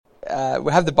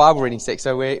we have the Bible reading section,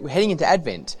 so we're heading into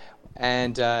Advent.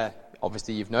 And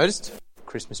obviously you've noticed,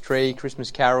 Christmas tree,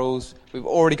 Christmas carols, we've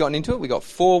already gotten into it. We've got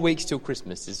 4 weeks till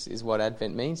Christmas is what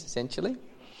Advent means, essentially.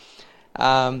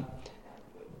 I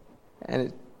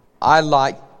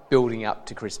like building up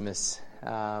to Christmas.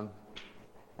 And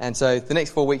so the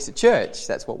next 4 weeks at church,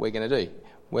 that's what we're going to do.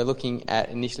 We're looking at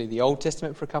initially the Old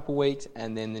Testament for a couple of weeks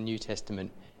and then the New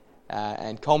Testament.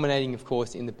 And culminating, of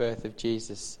course, in the birth of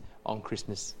Jesus on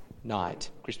Christmas night,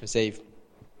 Christmas Eve.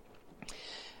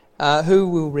 Who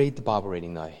will read the Bible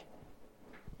reading, though?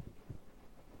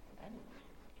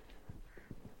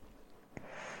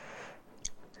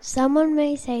 Someone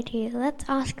may say to you, let's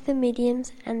ask the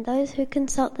mediums and those who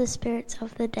consult the spirits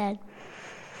of the dead.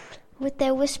 With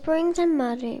their whisperings and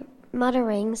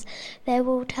mutterings, they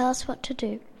will tell us what to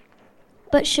do.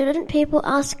 But shouldn't people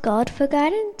ask God for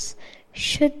guidance?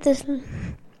 Should the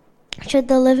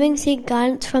living seek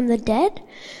guidance from the dead?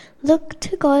 Look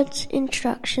to God's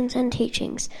instructions and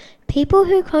teachings. People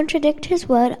who contradict His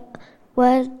word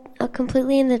are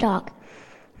completely in the dark.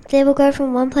 They will go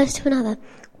from one place to another,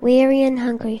 weary and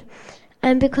hungry.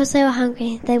 And because they are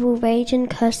hungry, they will rage and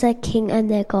curse their king and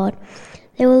their God.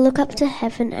 They will look up to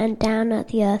heaven and down at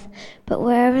the earth, but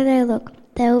wherever they look,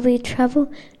 there will be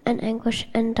trouble and anguish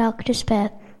and dark despair.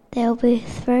 They will be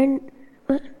thrown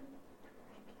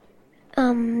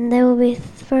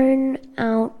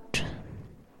out.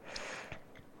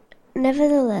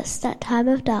 Nevertheless, that time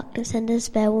of darkness and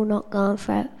despair will not go on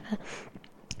forever.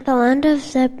 The land of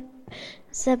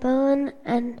Zebulun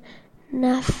and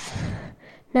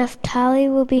Naphtali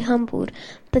will be humbled,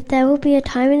 but there will be a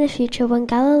time in the future when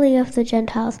Galilee of the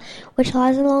Gentiles, which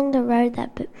lies along the road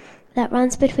that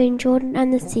runs between Jordan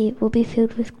and the sea, will be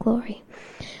filled with glory.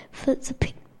 For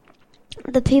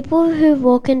the people who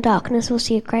walk in darkness will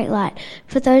see a great light.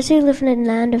 For those who live in a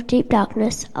land of deep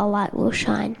darkness, a light will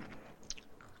shine.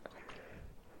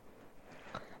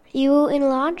 You will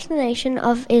enlarge the nation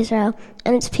of Israel,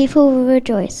 and its people will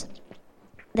rejoice.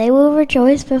 They will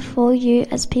rejoice before you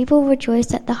as people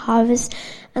rejoice at the harvest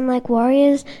and like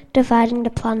warriors dividing the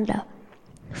plunder.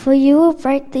 For you will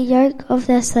break the yoke of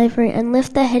their slavery and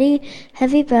lift the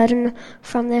heavy burden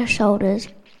from their shoulders.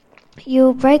 You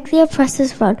will break the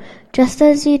oppressor's rod, just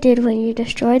as you did when you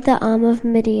destroyed the arm of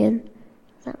Midian.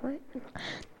 Is that right?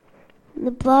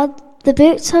 The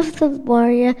boots of the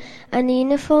warrior and the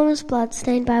uniforms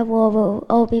blood-stained by war will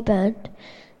all be burned.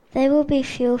 They will be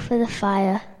fuel for the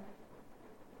fire.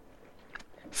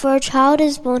 For a child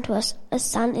is born to us, a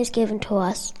son is given to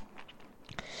us.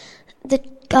 The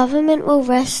government will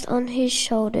rest on his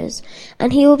shoulders,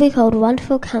 and he will be called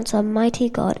Wonderful Counselor, Mighty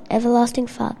God, Everlasting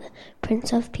Father,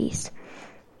 Prince of Peace.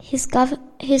 His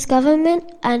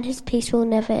government and his peace will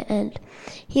never end.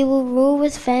 He will rule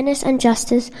with fairness and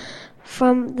justice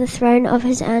from the throne of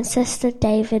his ancestor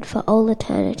David for all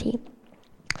eternity.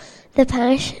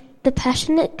 The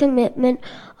passionate commitment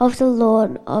of the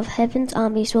Lord of Heaven's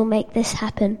armies will make this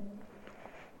happen.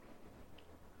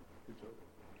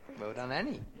 Well done,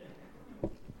 Annie.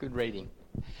 Good reading.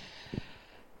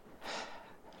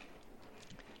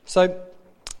 So,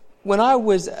 when I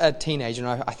was a teenager,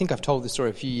 and I think I've told this story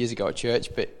a few years ago at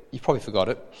church, but you probably forgot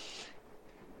it.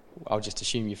 I'll just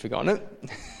assume you've forgotten it.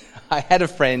 I had a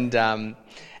friend, and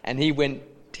he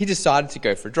decided to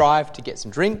go for a drive to get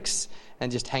some drinks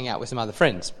and just hang out with some other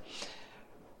friends.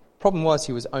 Problem was,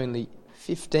 he was only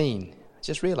 15. I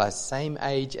just realised, same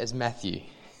age as Matthew.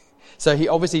 So he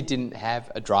obviously didn't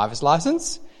have a driver's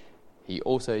licence. He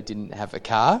also didn't have a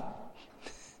car.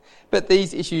 But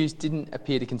these issues didn't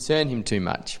appear to concern him too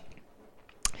much.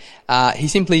 He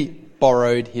simply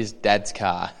borrowed his dad's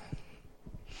car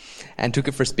and took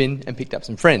it for a spin and picked up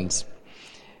some friends.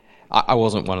 I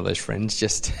wasn't one of those friends,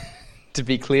 just to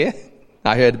be clear.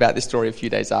 I heard about this story a few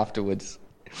days afterwards.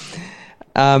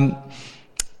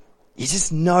 You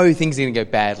just know things are going to go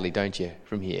badly, don't you,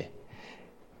 from here?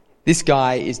 This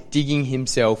guy is digging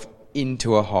himself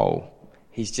into a hole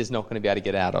he's just not going to be able to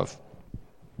get out of.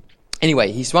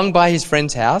 Anyway, he swung by his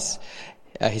friend's houses,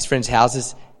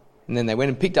 and then they went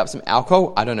and picked up some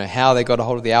alcohol. I don't know how they got a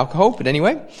hold of the alcohol, but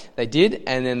anyway, they did,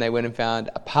 and then they went and found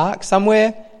a park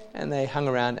somewhere, and they hung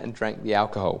around and drank the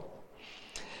alcohol.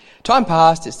 Time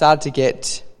passed, it started to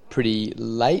get pretty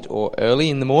late or early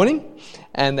in the morning,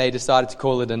 and they decided to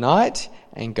call it a night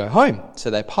and go home. So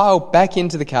they piled back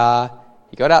into the car,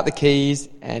 he got out the keys,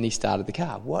 and he started the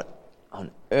car. What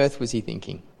on earth was he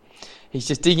thinking? He's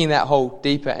just digging that hole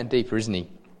deeper and deeper, isn't he?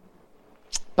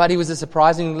 But he was a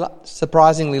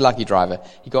surprisingly lucky driver.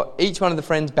 He got each one of the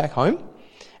friends back home,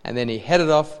 and then he headed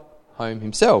off home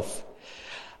himself.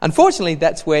 Unfortunately,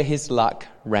 that's where his luck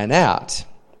ran out.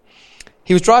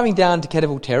 He was driving down to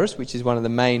Ketterville Terrace, which is one of the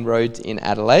main roads in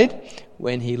Adelaide,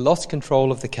 when he lost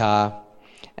control of the car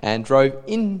and drove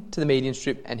into the median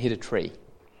strip and hit a tree.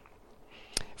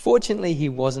 Fortunately, he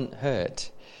wasn't hurt,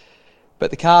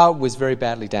 but the car was very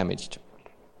badly damaged.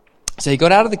 So he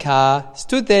got out of the car,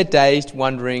 stood there dazed,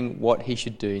 wondering what he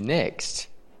should do next.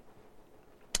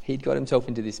 He'd got himself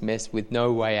into this mess with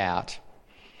no way out.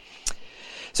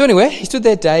 So anyway, he stood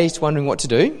there dazed, wondering what to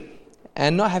do,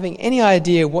 and not having any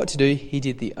idea what to do, he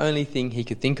did the only thing he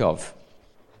could think of.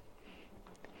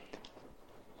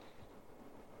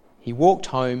 He walked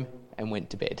home and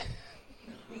went to bed,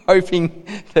 hoping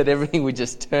that everything would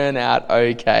just turn out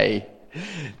okay.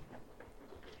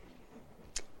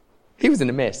 He was in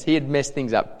a mess. He had messed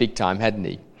things up big time, hadn't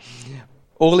he?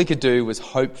 All he could do was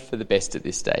hope for the best at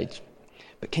this stage.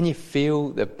 But can you feel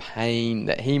the pain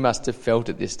that he must have felt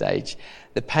at this stage?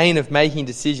 The pain of making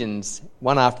decisions,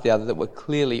 one after the other, that were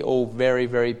clearly all very,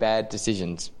 very bad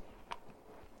decisions.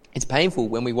 It's painful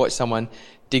when we watch someone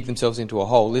dig themselves into a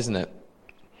hole, isn't it?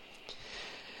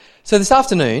 So this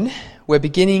afternoon, we're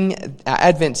beginning our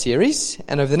Advent series,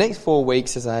 and over the next 4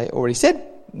 weeks, as I already said,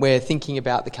 we're thinking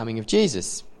about the coming of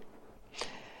Jesus.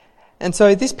 And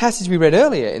so this passage we read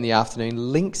earlier in the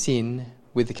afternoon links in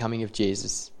with the coming of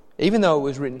Jesus, even though it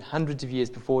was written hundreds of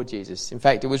years before Jesus. In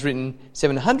fact, it was written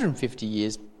 750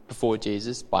 years before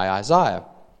Jesus by Isaiah.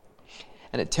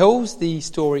 And it tells the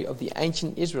story of the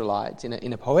ancient Israelites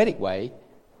in a poetic way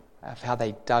of how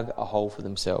they dug a hole for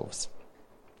themselves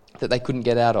that they couldn't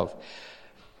get out of.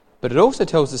 But it also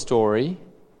tells the story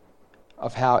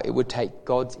of how it would take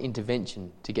God's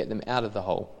intervention to get them out of the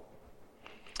hole.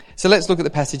 So let's look at the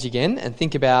passage again and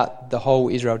think about the hole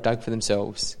Israel dug for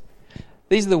themselves.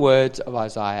 These are the words of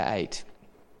Isaiah 8.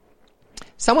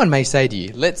 Someone may say to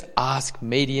you, let's ask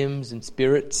mediums and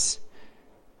spirits.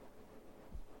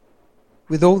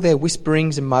 With all their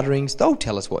whisperings and mutterings, they'll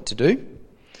tell us what to do.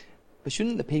 But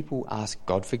shouldn't the people ask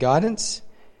God for guidance?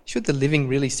 Should the living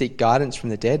really seek guidance from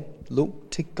the dead?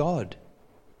 Look to God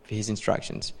for his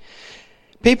instructions.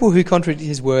 People who contradict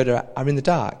his word are in the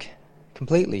dark,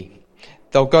 completely.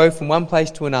 They'll go from one place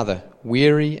to another,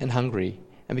 weary and hungry.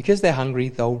 And because they're hungry,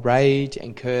 they'll rage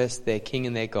and curse their king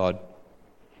and their God.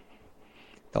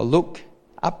 They'll look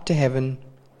up to heaven,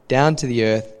 down to the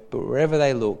earth, but wherever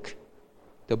they look,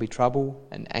 there'll be trouble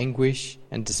and anguish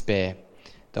and despair.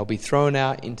 They'll be thrown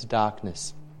out into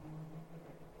darkness.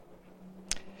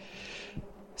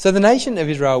 So the nation of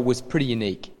Israel was pretty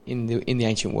unique in the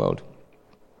ancient world.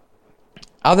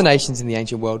 Other nations in the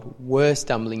ancient world were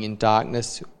stumbling in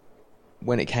darkness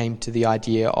when it came to the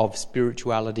idea of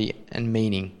spirituality and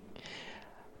meaning.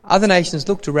 Other nations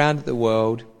looked around at the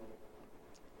world,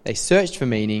 they searched for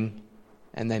meaning,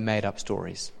 and they made up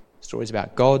stories. Stories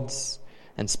about gods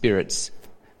and spirits.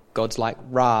 Gods like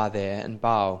Ra there and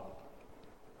Baal.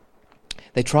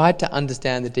 They tried to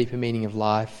understand the deeper meaning of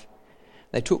life.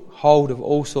 They took hold of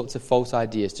all sorts of false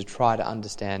ideas to try to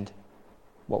understand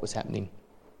what was happening.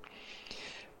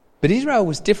 But Israel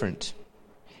was different.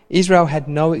 Israel had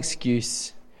no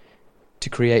excuse to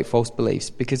create false beliefs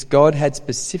because God had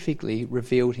specifically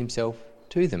revealed himself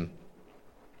to them.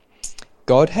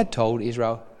 God had told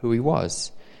Israel who he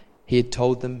was. He had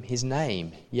told them his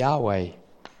name, Yahweh.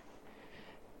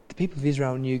 The people of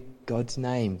Israel knew God's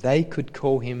name. They could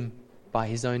call him by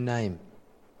his own name.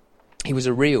 He was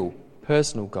a real,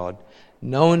 personal God,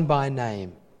 known by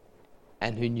name,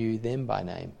 and who knew them by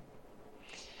name.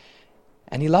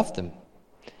 And he loved them.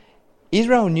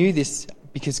 Israel knew this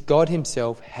because God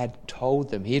himself had told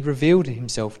them. He had revealed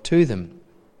himself to them.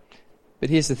 But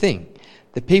here's the thing.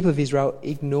 The people of Israel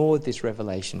ignored this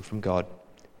revelation from God.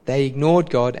 They ignored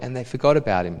God and they forgot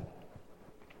about him.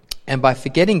 And by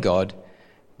forgetting God,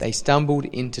 they stumbled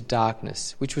into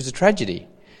darkness, which was a tragedy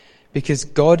because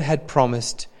God had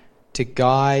promised to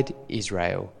guide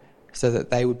Israel so that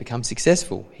they would become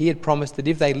successful. He had promised that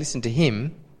if they listened to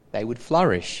him, they would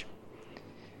flourish.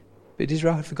 But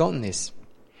Israel had forgotten this.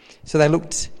 So they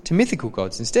looked to mythical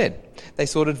gods instead. They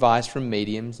sought advice from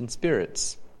mediums and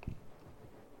spirits.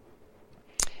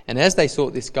 And as they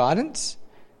sought this guidance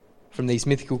from these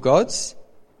mythical gods,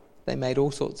 they made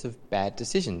all sorts of bad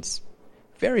decisions.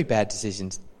 Very bad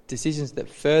decisions. Decisions that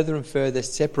further and further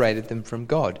separated them from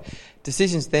God.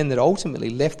 Decisions then that ultimately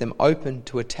left them open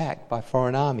to attack by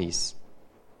foreign armies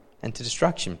and to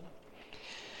destruction.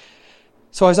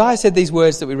 So Isaiah said these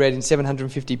words that we read in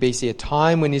 750 BC, a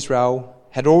time when Israel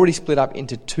had already split up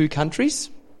into two countries,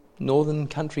 northern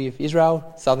country of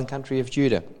Israel, southern country of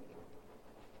Judah.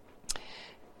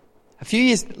 A few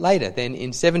years later, then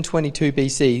in 722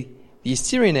 BC, the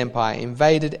Assyrian Empire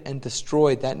invaded and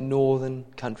destroyed that northern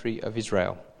country of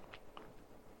Israel.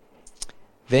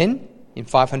 Then, in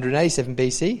 587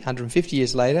 BC, 150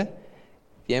 years later,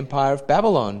 the Empire of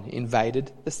Babylon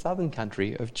invaded the southern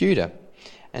country of Judah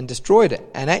and destroyed it,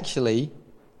 and actually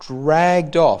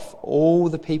dragged off all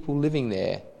the people living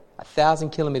there 1,000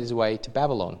 kilometres away to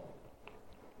Babylon,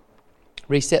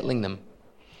 resettling them.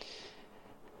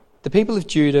 The people of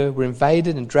Judah were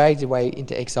invaded and dragged away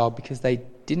into exile because they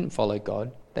didn't follow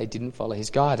God, they didn't follow his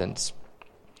guidance.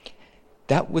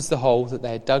 That was the hole that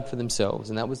they had dug for themselves,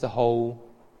 and that was the hole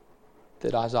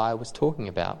that Isaiah was talking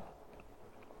about.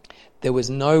 There was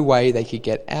no way they could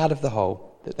get out of the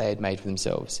hole that they had made for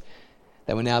themselves.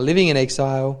 They were now living in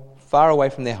exile, far away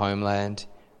from their homeland,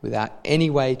 without any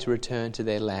way to return to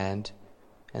their land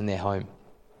and their home.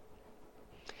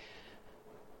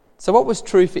 So what was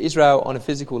true for Israel on a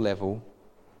physical level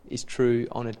is true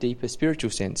on a deeper spiritual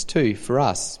sense too for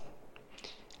us.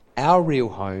 Our real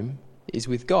home is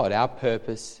with God. Our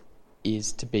purpose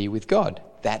is to be with God.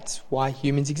 That's why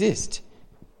humans exist.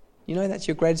 You know, that's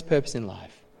your greatest purpose in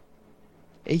life.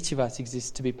 Each of us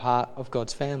exists to be part of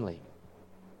God's family.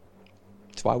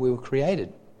 It's why we were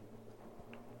created.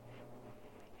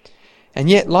 And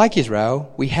yet, like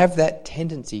Israel, we have that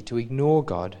tendency to ignore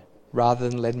God rather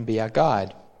than let him be our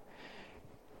guide.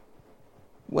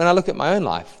 When I look at my own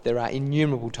life, there are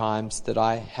innumerable times that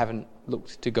I haven't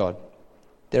looked to God.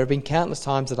 There have been countless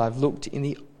times that I've looked in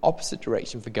the opposite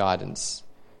direction for guidance,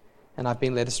 and I've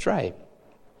been led astray,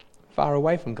 far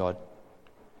away from God.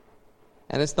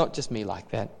 And it's not just me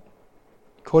like that.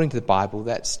 According to the Bible,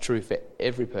 that's true for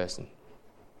every person.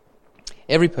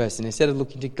 Every person, instead of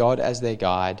looking to God as their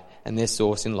guide and their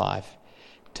source in life,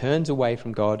 turns away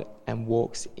from God and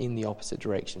walks in the opposite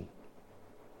direction.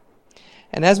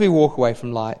 And as we walk away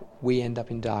from light, we end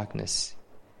up in darkness.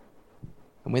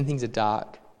 And when things are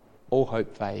dark, all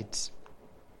hope fades.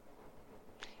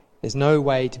 There's no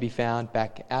way to be found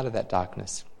back out of that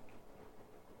darkness.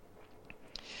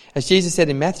 As Jesus said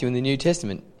in Matthew in the New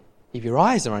Testament, if your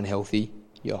eyes are unhealthy,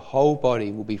 your whole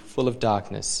body will be full of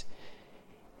darkness.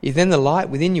 If then the light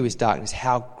within you is darkness,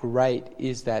 how great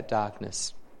is that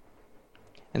darkness?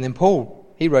 And then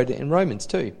Paul, he wrote it in Romans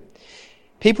too.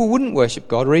 People wouldn't worship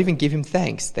God or even give him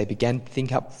thanks. They began to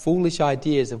think up foolish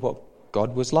ideas of what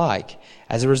God was like.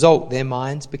 As a result, their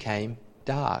minds became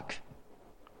dark.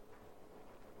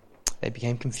 They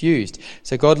became confused.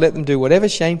 So God let them do whatever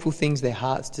shameful things their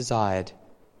hearts desired.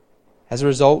 As a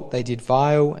result, they did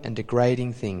vile and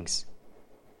degrading things.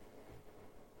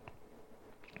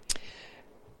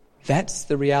 That's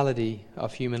the reality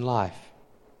of human life.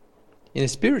 In a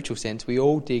spiritual sense, we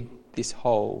all dig this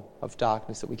hole of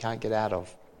darkness that we can't get out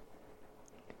of.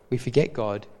 We forget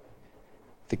God,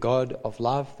 the God of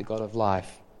love, the God of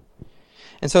life.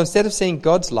 And so instead of seeing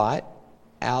God's light,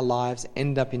 our lives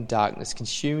end up in darkness,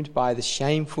 consumed by the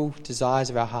shameful desires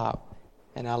of our heart,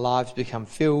 and our lives become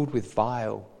filled with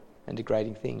vile and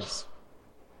degrading things.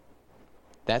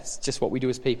 That's just what we do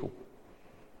as people.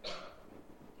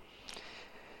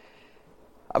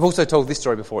 I've also told this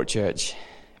story before at church,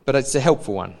 but it's a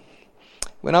helpful one.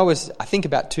 When I was, I think,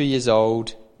 about 2 years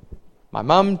old, my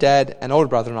mum, dad and older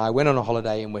brother and I went on a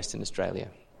holiday in Western Australia.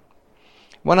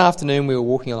 One afternoon we were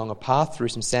walking along a path through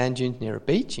some sand dunes near a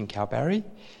beach in Kalbarri.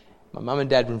 My mum and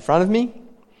dad were in front of me,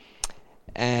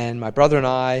 and my brother and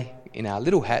I, in our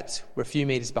little hats, were a few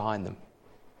metres behind them.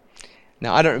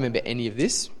 Now, I don't remember any of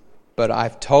this, but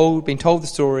I've been told the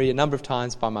story a number of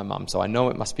times by my mum, so I know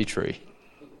it must be true.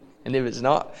 And if it's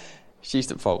not,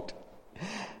 she's at fault.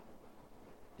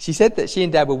 She said that she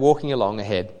and Dad were walking along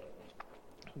ahead,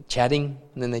 chatting,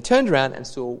 and then they turned around and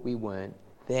saw we weren't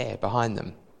there behind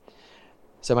them.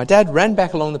 So my dad ran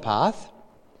back along the path,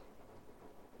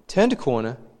 turned a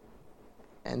corner,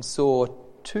 and saw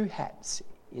 2 hats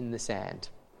in the sand.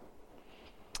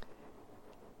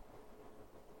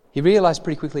 He realised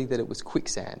pretty quickly that it was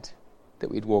quicksand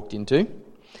that we'd walked into,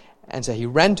 and so he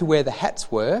ran to where the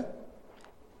hats were,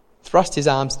 thrust his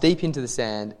arms deep into the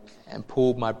sand, and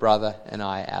pulled my brother and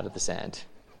I out of the sand.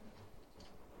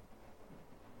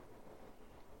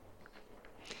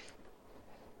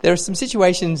 There are some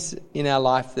situations in our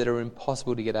life that are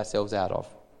impossible to get ourselves out of.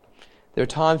 There are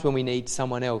times when we need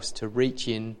someone else to reach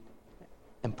in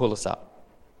and pull us up,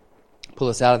 pull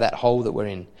us out of that hole that we're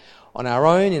in. On our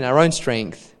own, in our own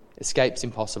strength, escape's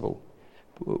impossible.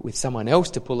 But with someone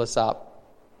else to pull us up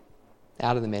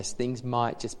out of the mess, things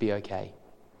might just be okay.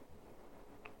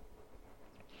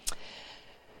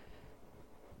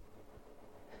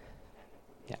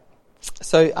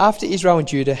 So after Israel and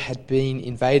Judah had been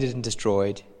invaded and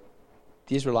destroyed,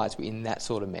 the Israelites were in that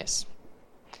sort of mess.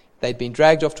 They'd been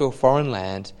dragged off to a foreign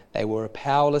land. They were a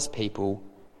powerless people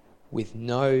with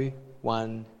no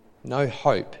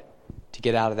hope to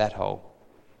get out of that hole.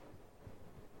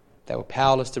 They were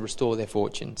powerless to restore their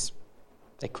fortunes.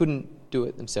 They couldn't do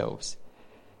it themselves.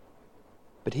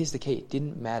 But here's the key. It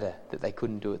didn't matter that they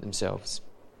couldn't do it themselves.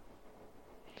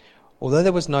 Although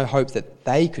there was no hope that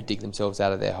they could dig themselves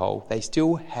out of their hole, they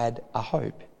still had a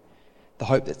hope. The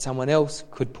hope that someone else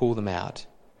could pull them out,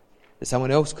 that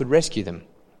someone else could rescue them.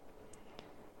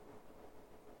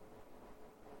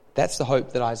 That's the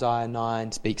hope that Isaiah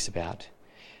 9 speaks about.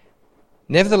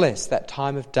 Nevertheless, that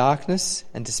time of darkness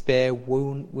and despair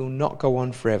will not go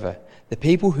on forever. The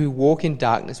people who walk in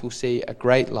darkness will see a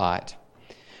great light.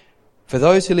 For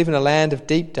those who live in a land of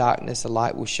deep darkness, a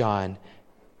light will shine.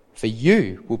 For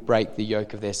you will break the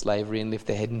yoke of their slavery and lift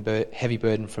the heavy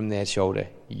burden from their shoulder.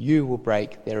 You will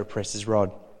break their oppressor's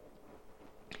rod.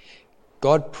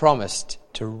 God promised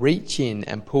to reach in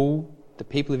and pull the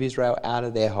people of Israel out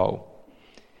of their hole.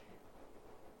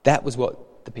 That was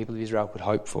what the people of Israel could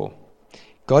hope for.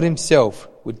 God himself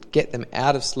would get them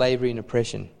out of slavery and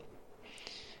oppression.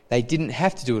 They didn't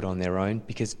have to do it on their own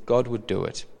because God would do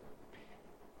it.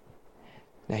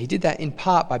 Now, he did that in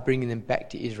part by bringing them back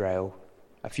to Israel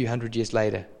a few hundred years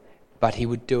later, but he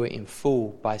would do it in full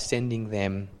by sending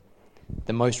them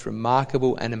the most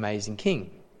remarkable and amazing king.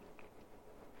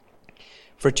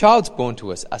 For a child's born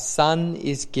to us, a son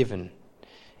is given.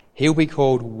 He'll be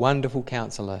called Wonderful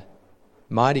Counselor,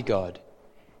 Mighty God,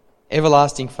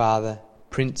 Everlasting Father,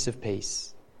 Prince of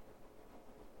Peace.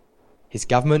 His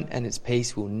government and its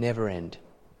peace will never end.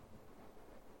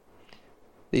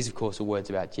 These, of course, are words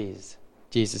about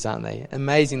Jesus, aren't they?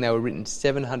 Amazing, they were written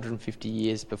 750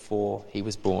 years before he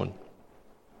was born.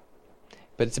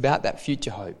 But it's about that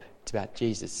future hope. It's about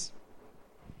Jesus.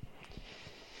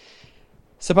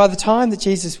 So by the time that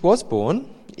Jesus was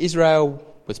born, Israel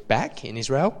was back in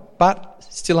Israel, but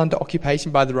still under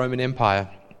occupation by the Roman Empire.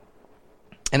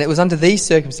 And it was under these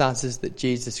circumstances that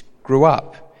Jesus grew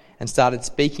up and started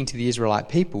speaking to the Israelite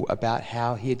people about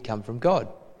how he had come from God.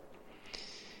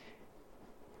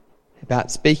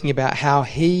 Speaking about how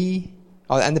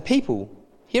and the people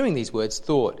hearing these words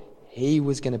thought he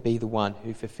was going to be the one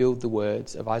who fulfilled the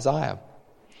words of Isaiah.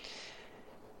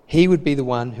 He would be the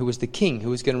one who was the king, who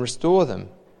was going to restore them,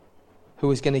 who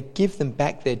was going to give them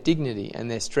back their dignity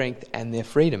and their strength and their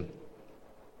freedom.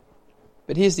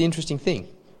 But here's the interesting thing.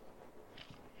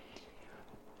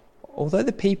 Although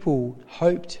the people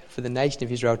hoped for the nation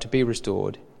of Israel to be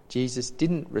restored, Jesus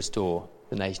didn't restore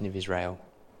the nation of Israel.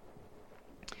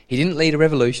 He didn't lead a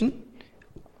revolution.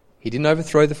 He didn't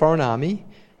overthrow the foreign army.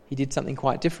 He did something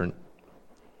quite different.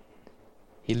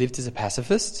 He lived as a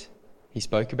pacifist. He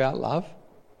spoke about love.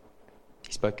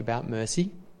 He spoke about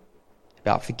mercy,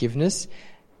 about forgiveness.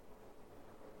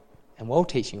 And while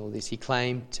teaching all this, he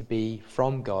claimed to be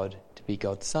from God, to be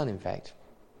God's son, in fact.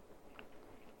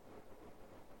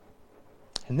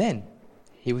 And then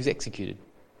he was executed.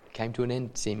 It came to an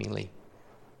end, seemingly.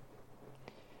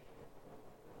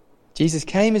 Jesus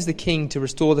came as the king to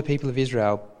restore the people of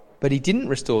Israel, but he didn't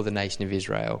restore the nation of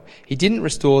Israel. He didn't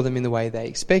restore them in the way they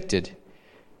expected.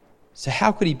 So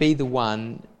how could he be the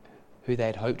one who they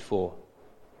had hoped for?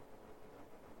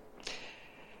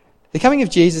 The coming of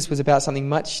Jesus was about something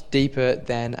much deeper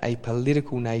than a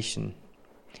political nation.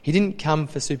 He didn't come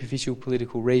for superficial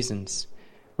political reasons.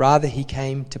 Rather, he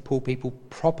came to pull people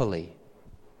properly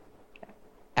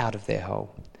out of their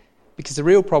hole. Because the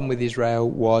real problem with Israel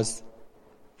was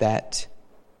that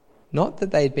not that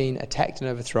they had been attacked and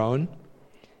overthrown,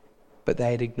 but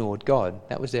they had ignored God.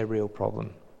 That was their real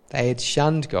problem. They had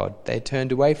shunned God. They had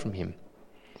turned away from him.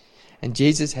 And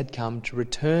Jesus had come to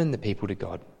return the people to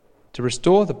God, to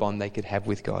restore the bond they could have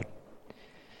with God.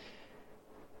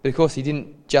 But of course, he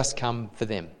didn't just come for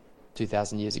them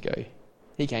 2,000 years ago.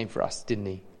 He came for us, didn't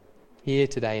he? Here,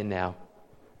 today and now.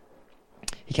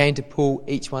 He came to pull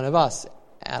each one of us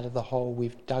out of the hole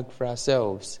we've dug for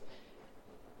ourselves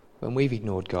when we've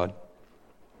ignored God.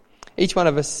 Each one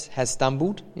of us has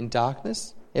stumbled in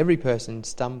darkness. Every person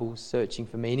stumbles searching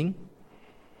for meaning.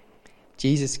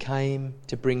 Jesus came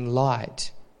to bring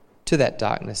light to that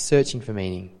darkness, searching for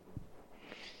meaning.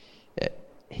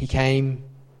 He came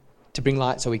to bring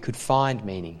light so we could find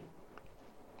meaning.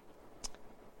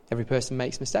 Every person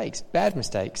makes mistakes, bad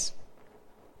mistakes.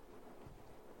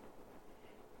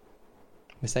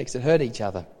 Mistakes that hurt each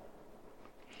other.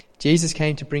 Jesus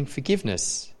came to bring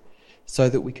forgiveness so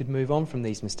that we could move on from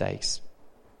these mistakes.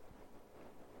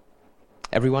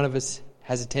 Every one of us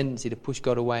has a tendency to push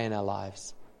God away in our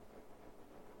lives.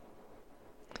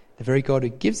 The very God who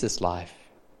gives us life,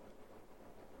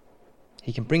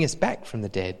 he can bring us back from the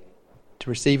dead to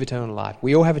receive eternal life.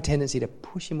 We all have a tendency to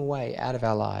push him away out of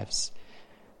our lives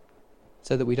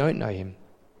so that we don't know him,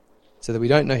 so that we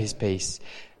don't know his peace.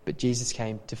 But Jesus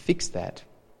came to fix that.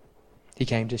 He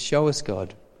came to show us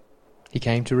God. He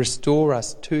came to restore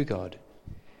us to God.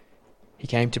 He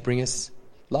came to bring us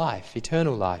life,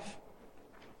 eternal life.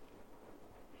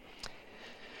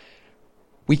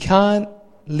 We can't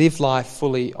live life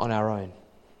fully on our own.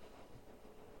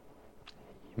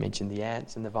 You mentioned the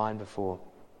ants and the vine before.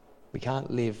 We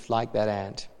can't live like that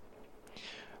ant.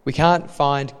 We can't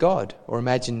find God or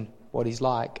imagine what He's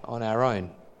like on our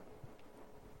own.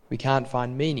 We can't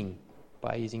find meaning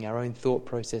by using our own thought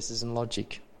processes and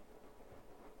logic.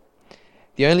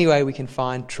 The only way we can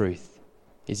find truth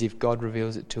is if God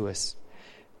reveals it to us.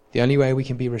 The only way we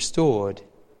can be restored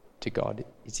to God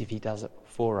is if He does it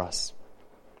for us.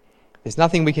 There's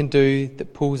nothing we can do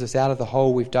that pulls us out of the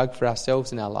hole we've dug for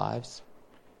ourselves in our lives.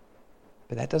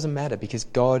 But that doesn't matter because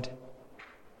God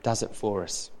does it for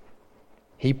us.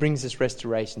 He brings us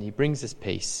restoration. He brings us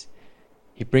peace.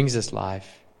 He brings us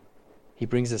life. He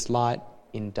brings us light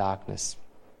in darkness.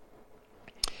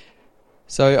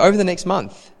 So over the next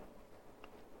month,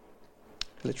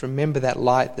 let's remember that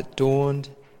light that dawned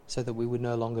so that we would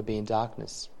no longer be in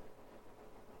darkness.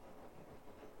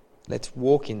 Let's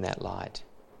walk in that light.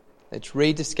 Let's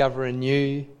rediscover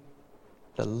anew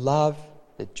the love,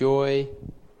 the joy,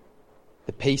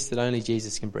 the peace that only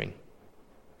Jesus can bring.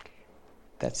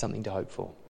 That's something to hope for.